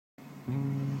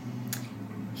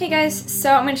Hey guys,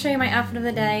 so I'm going to show you my outfit of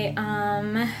the day.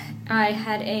 I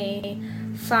had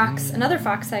another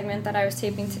Fox segment that I was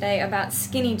taping today about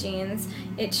skinny jeans.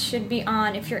 It should be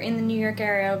on, if you're in the New York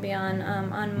area, it'll be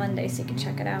on Monday, so you can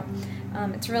check it out.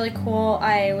 It's really cool.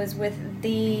 I was with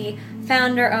the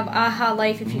founder of Aha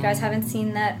Life. If you guys haven't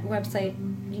seen that website,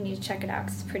 you need to check it out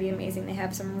because it's pretty amazing. They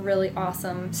have some really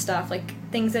awesome stuff, like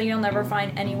things that you'll never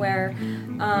find anywhere,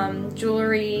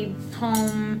 jewelry,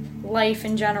 home, life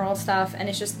in general stuff, and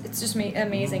it's just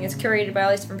amazing. It's curated by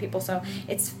all these different people, so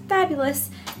it's fabulous.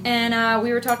 And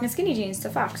we were talking skinny jeans to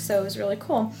Fox, so it was really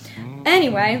cool.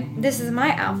 Anyway, this is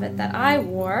my outfit that I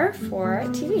wore for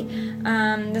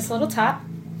TV. This little top.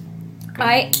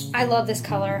 I love this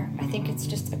color. I think it's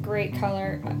just a great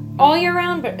color all year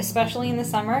round, but especially in the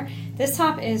summer. This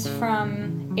top is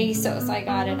from ASOS. I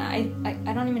got it.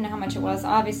 I don't even know how much it was.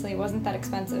 Obviously, it wasn't that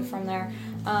expensive from there.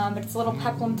 But it's a little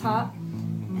peplum top,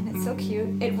 and it's so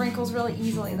cute. It wrinkles really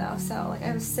easily though. So like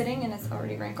I was sitting and it's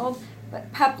already wrinkled.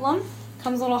 But peplum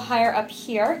comes a little higher up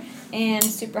here and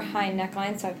super high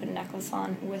neckline, so I put a necklace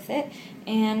on with it.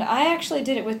 And I actually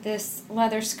did it with this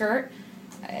leather skirt.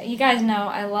 You guys know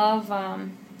I love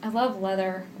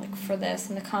leather, like for this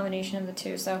and the combination of the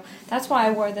two, so that's why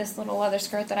I wore this little leather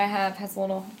skirt that I have. Has a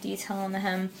little detail on the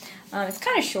hem. It's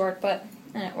kind of short, but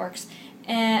it works.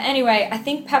 Anyway, I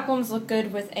think peplums look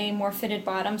good with a more fitted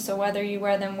bottom, so whether you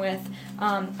wear them with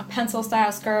a pencil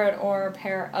style skirt or a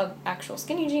pair of actual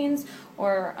skinny jeans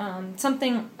or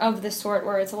something of this sort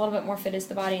where it's a little bit more fitted to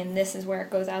the body, and this is where it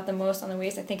goes out the most on the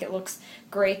waist, I think it looks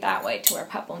great that way to wear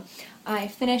peplum. I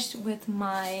finished with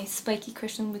my spiky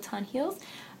Christian Louboutin heels.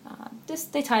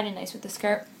 They tied in nice with the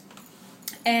skirt.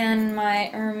 And my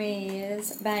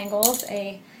Hermes bangles,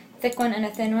 a thick one and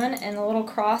a thin one, and the little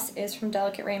cross is from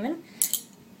Delicate Raymond,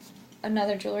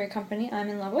 another jewelry company I'm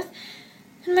in love with,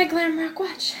 and my glam rock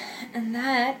watch. And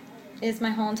that is my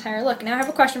whole entire look. Now I have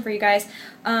a question for you guys.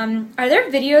 Are there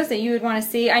videos that you would want to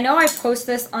see? I know I post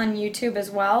this on YouTube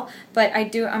as well, but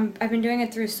I've been doing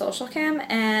it through social cam,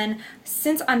 and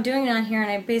since I'm doing it on here and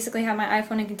I basically have my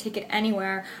iPhone and can take it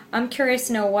anywhere, I'm curious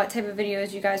to know what type of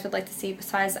videos you guys would like to see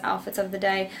besides the outfits of the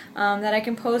day, that I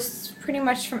can post pretty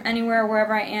much from anywhere,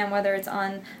 wherever I am, whether it's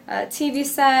on a TV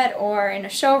set or in a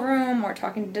showroom or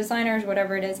talking to designers,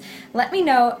 whatever it is. Let me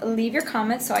know, leave your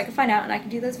comments so I can find out and I can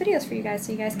do those videos for you guys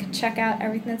so you guys can check out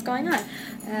everything that's going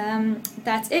on.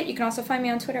 That's it. You can also find me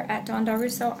on Twitter at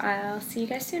DawnDelRusso. I'll see you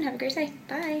guys soon. Have a great day.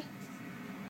 Bye.